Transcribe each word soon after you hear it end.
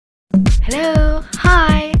Hello,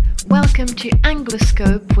 hi, welcome to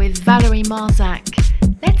Angloscope with Valerie Marzak.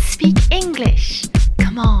 Let's speak English.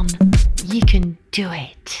 Come on, you can do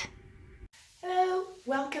it. Hello,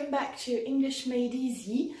 welcome back to English Made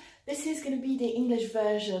Easy. This is going to be the English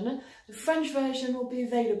version. The French version will be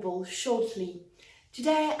available shortly.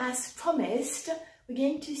 Today, as promised, we're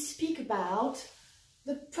going to speak about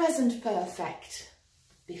the present perfect.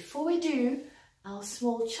 Before we do, our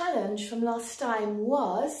small challenge from last time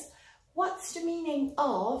was, what's the meaning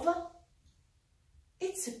of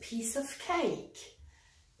 "it's a piece of cake"?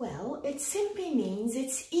 Well, it simply means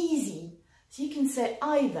it's easy. So you can say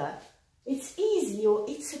either "it's easy" or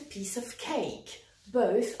 "it's a piece of cake."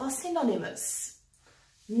 Both are synonymous.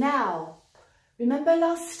 Now, remember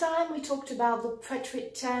last time we talked about the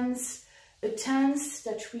preterite tense, a tense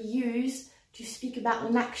that we use to speak about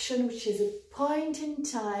an action which is a point in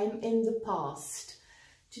time in the past.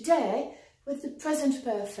 Today, with the present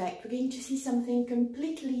perfect, we're going to see something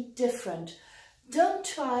completely different. Don't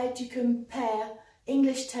try to compare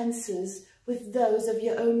English tenses with those of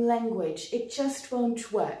your own language. It just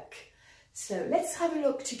won't work. So let's have a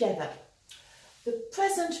look together. The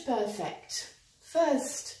present perfect.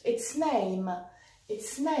 First, its name.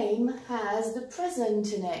 Its name has the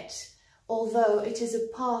present in it, although it is a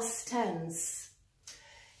past tense.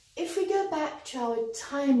 If we go back to our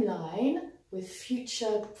timeline with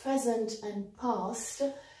future, present and past,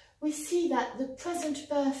 we see that the present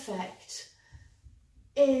perfect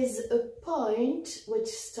is a point which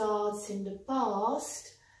starts in the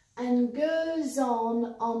past and goes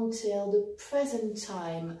on until the present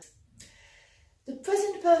time. The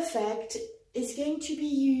present perfect is going to be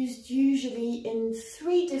used usually in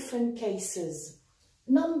three different cases.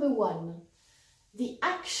 Number one, the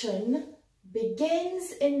action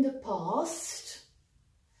begins in the past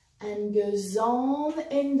and goes on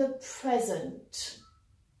in the present.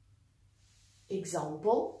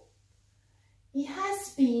 Example, he has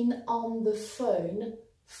been on the phone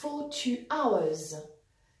for 2 hours.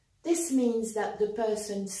 This means that the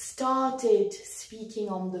person started speaking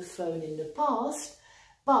on the phone in the past,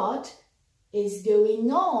 but is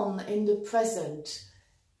going on in the present.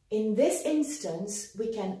 In this instance,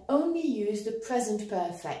 we can only use the present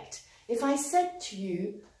perfect. If I said to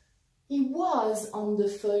you, he was on the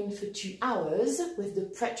phone for 2 hours with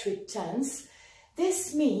the preterite tense,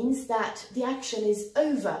 this means that the action is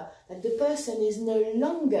over, that the person is no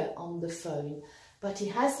longer on the phone. But he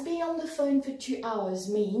has been on the phone for 2 hours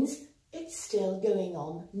means it's still going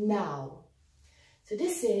on now. So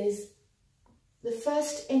this is the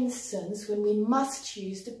first instance when we must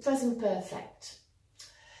use the present perfect.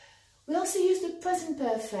 We also use the present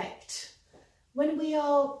perfect when we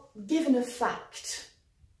are given a fact,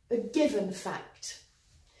 a given fact,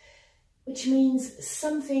 which means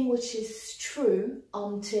something which is true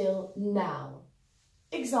until now.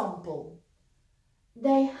 Example,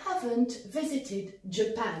 they haven't visited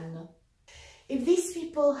Japan. If these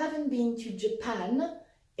people haven't been to Japan,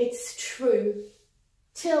 it's true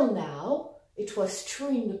till now. It was true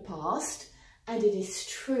in the past, and it is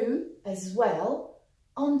true as well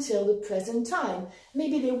until the present time.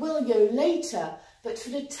 Maybe they will go later, but for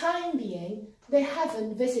the time being, they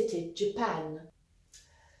haven't visited Japan.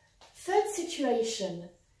 Third situation,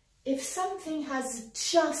 if something has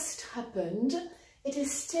just happened, it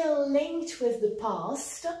is still linked with the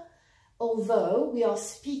past, although we are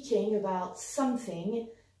speaking about something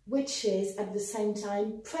which is at the same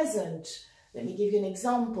time present. Let me give you an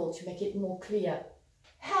example to make it more clear.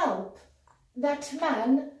 Help! That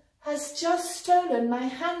man has just stolen my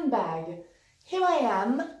handbag. Here I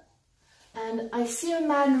am, and I see a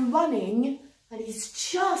man running, and he's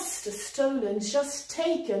just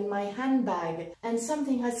taken my handbag, and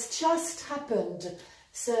something has just happened.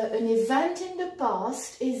 So an event in the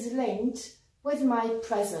past is linked with my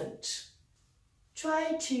present.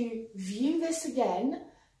 Try to view this again,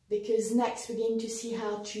 because next we're going to see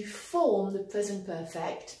how to form the present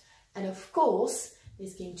perfect, and of course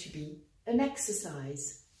there's going to be an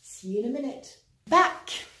exercise. See you in a minute. Back!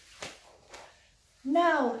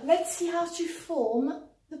 Now let's see how to form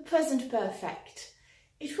the present perfect.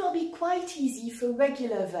 It will be quite easy for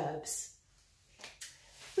regular verbs.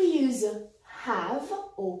 We use have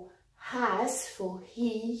or has for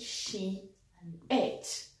he, she and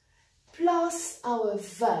it, plus our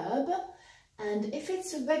verb. And if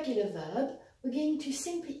it's a regular verb, we're going to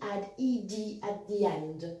simply add ed at the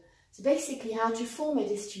end. So basically how to form it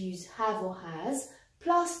is to use have or has,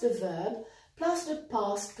 plus the verb, plus the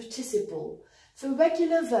past participle. For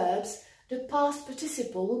regular verbs, the past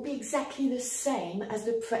participle will be exactly the same as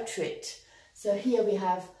the preterite. So here we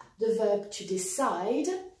have the verb to decide,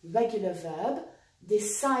 regular verb,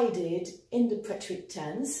 decided in the preterite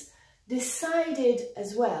tense, decided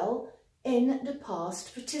as well in the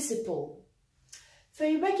past participle. For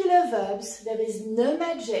irregular verbs, there is no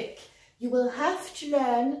magic. You will have to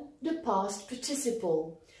learn the past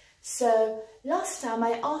participle. So last time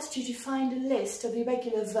I asked you to find a list of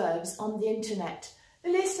irregular verbs on the internet, a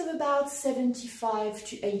list of about 75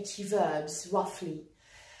 to 80 verbs, roughly.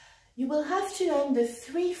 You will have to learn the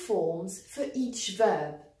 3 forms for each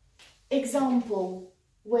verb. Example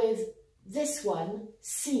with this one,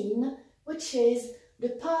 seen, which is the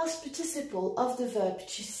past participle of the verb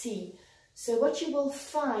to see. So what you will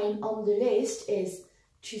find on the list is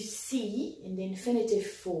to see in the infinitive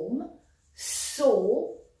form,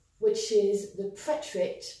 saw, which is the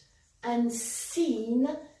preterite, and seen,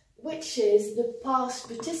 which is the past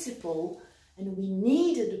participle, and we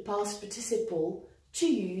need the past participle to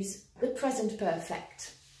use the present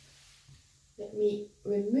perfect. Let me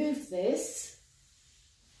remove this.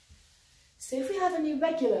 So if we have an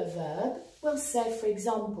irregular verb, we'll say, for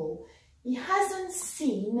example, he hasn't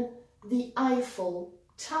seen the Eiffel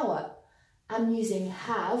Tower. I'm using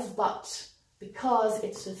have, but because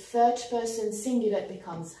it's a third person singular, it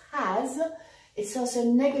becomes has. It's also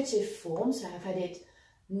negative form, so I've added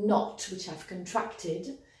not, which I've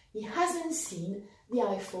contracted. He hasn't seen the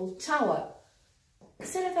Eiffel Tower.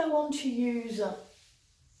 Instead, if I want to use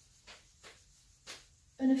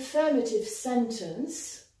an affirmative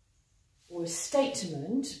sentence or a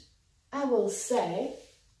statement, I will say,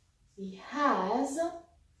 he has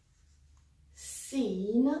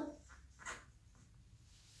seen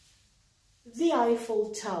the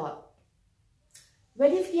Eiffel Tower.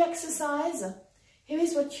 Ready for the exercise? Here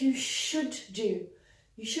is what you should do.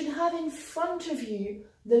 You should have in front of you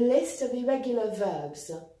the list of irregular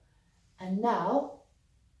verbs. And now,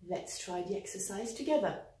 let's try the exercise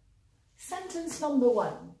together. Sentence number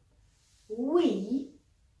 1. We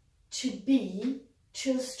to be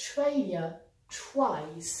to Australia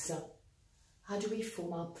twice. How do we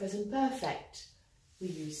form our present perfect? We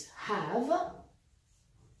use have,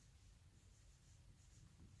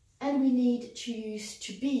 and we need to use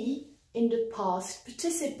to be in the past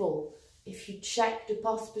participle. If you check the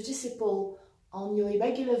past participle on your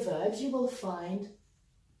irregular verbs, you will find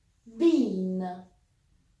been.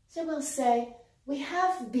 So we'll say, we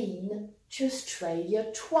have been to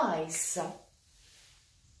Australia twice.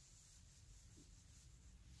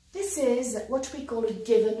 This is what we call a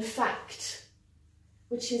given fact,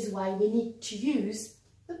 which is why we need to use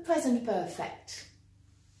the present perfect.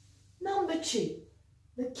 Number 2,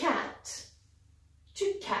 the cat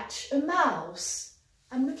to catch a mouse.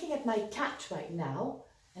 I'm looking at my cat right now,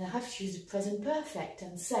 and I have to use the present perfect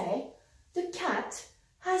and say, the cat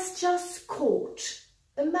has just caught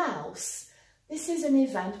a mouse. This is an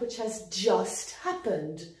event which has just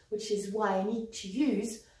happened, which is why I need to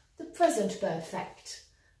use the present perfect.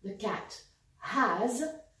 The cat has.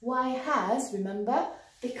 Why has? Remember,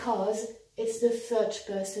 because it's the third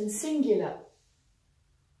person singular.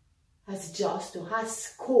 Has just or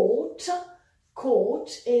has caught. Caught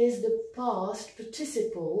is the past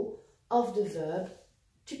participle of the verb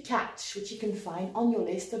to catch, which you can find on your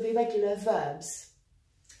list of irregular verbs.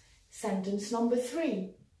 Sentence number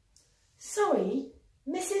 3. Sorry,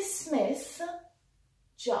 Mrs. Smith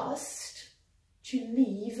just to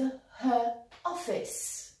leave her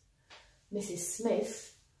office. Mrs.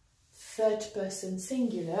 Smith, third person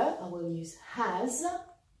singular, I will use has.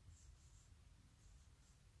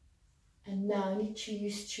 And now I need to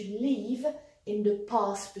use to leave in the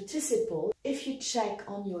past participle. If you check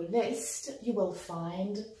on your list, you will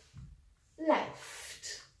find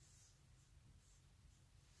left.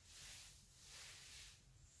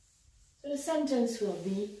 So the sentence will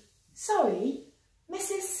be, sorry,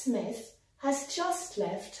 Mrs. Smith has just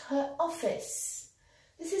left her office.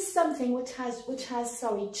 This is something which has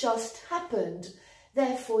just happened.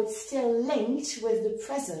 Therefore, it's still linked with the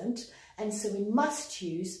present, and so we must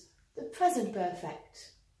use the present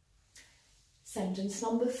perfect. Sentence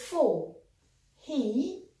number 4.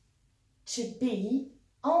 He to be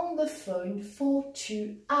on the phone for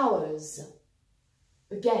 2 hours.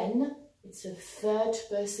 Again, it's a third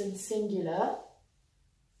person singular.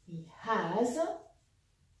 He has.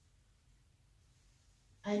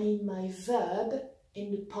 And in my verb,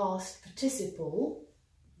 in the past participle,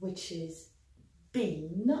 which is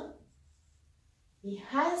been, he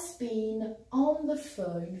has been on the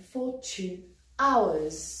phone for 2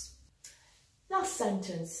 hours. Last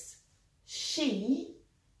sentence. She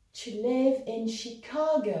to live in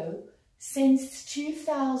Chicago since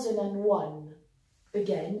 2001.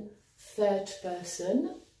 Again, third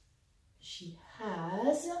person. She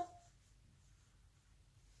has.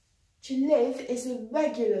 To live is a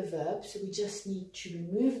regular verb, so we just need to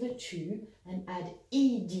remove the to and add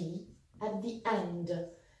ed at the end.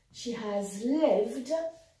 She has lived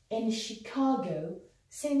in Chicago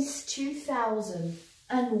since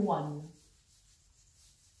 2001.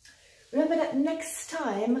 Remember that next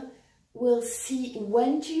time we'll see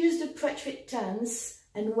when to use the preterite tense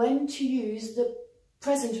and when to use the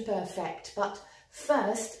present perfect. But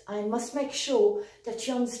first, I must make sure that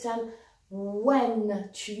you understand when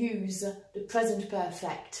to use the present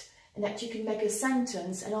perfect and that you can make a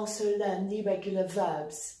sentence and also learn the irregular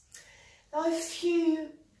verbs. There are a few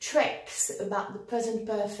tricks about the present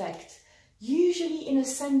perfect. Usually in a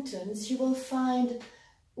sentence you will find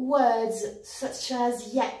words such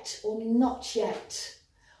as yet or not yet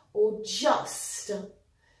or just.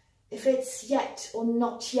 If it's yet or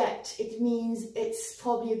not yet, it means it's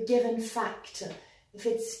probably a given fact. If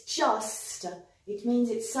it's just, it means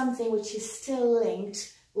it's something which is still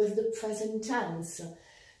linked with the present tense.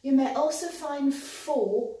 You may also find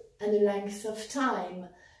for and the length of time.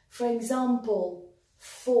 For example,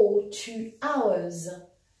 for 2 hours.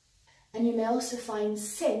 And you may also find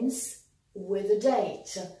since with a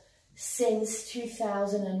date, since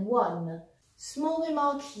 2001. Small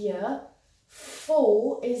remark here,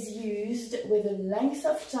 for is used with a length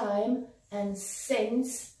of time and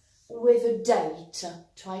since with a date.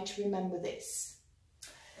 Try to remember this.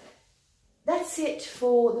 That's it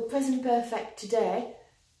for the present perfect today.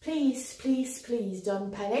 Please, please, please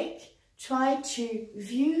don't panic. Try to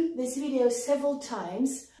view this video several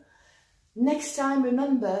times. Next time,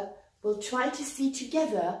 remember, we'll try to see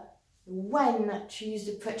together when to use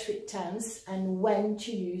the preterite tense and when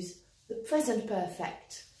to use the present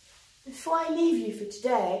perfect. Before I leave you for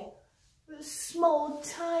today, a small,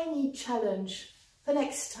 tiny challenge for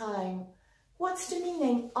next time. What's the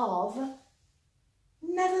meaning of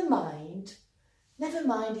never mind? Never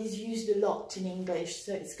mind is used a lot in English,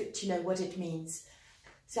 so it's good to know what it means.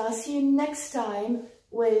 So I'll see you next time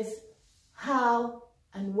with how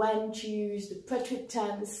and when to use the preterite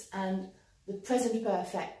tense and the present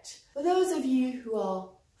perfect. For those of you who are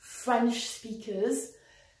French speakers,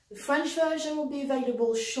 the French version will be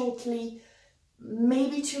available shortly,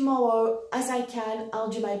 maybe tomorrow. As I can, I'll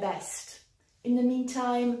do my best. In the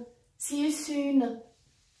meantime, see you soon.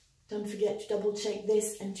 Don't forget to double check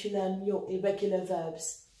this and to learn your irregular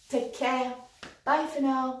verbs. Take care. Bye for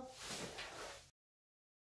now.